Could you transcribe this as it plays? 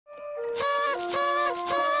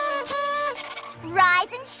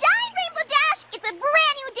Rise and shine, Rainbow Dash! It's a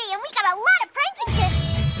brand new day and we got a lot of pranking tips!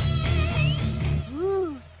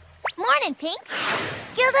 Ooh. Morning, Pinks.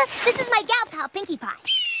 Gilda, this is my gal pal, Pinkie Pie.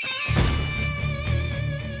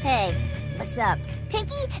 Hey, what's up?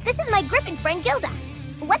 Pinkie, this is my griffin friend, Gilda.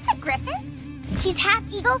 What's a griffin? She's half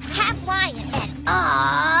eagle, half lion, and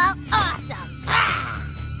all awesome.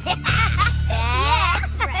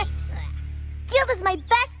 That's right. Gilda's my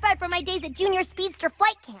best bud from my days at Junior Speedster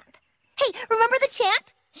Flight Camp. Hey, remember the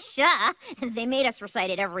chant? Sure. They made us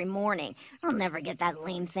recite it every morning. I'll never get that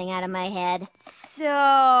lame thing out of my head.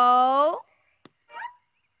 So?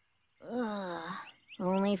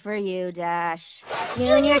 Only for you, Dash.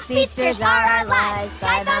 Junior Speedsters are our lives,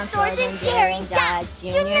 skybound swords and daring dives.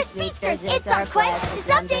 Junior Speedsters, it's our quest to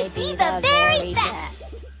someday be the very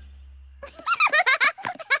best.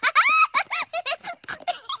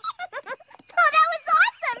 Oh, that was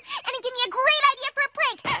awesome! And it gave me a great idea for a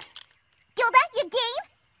prank. Gilda, you game?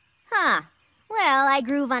 Huh. Well, I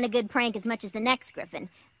groove on a good prank as much as the next Griffin.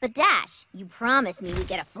 But Dash, you promised me we'd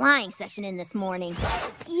get a flying session in this morning.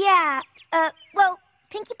 Yeah, well,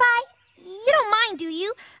 Pinkie Pie, you don't mind, do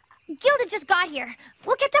you? Gilda just got here.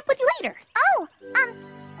 We'll catch up with you later. Oh,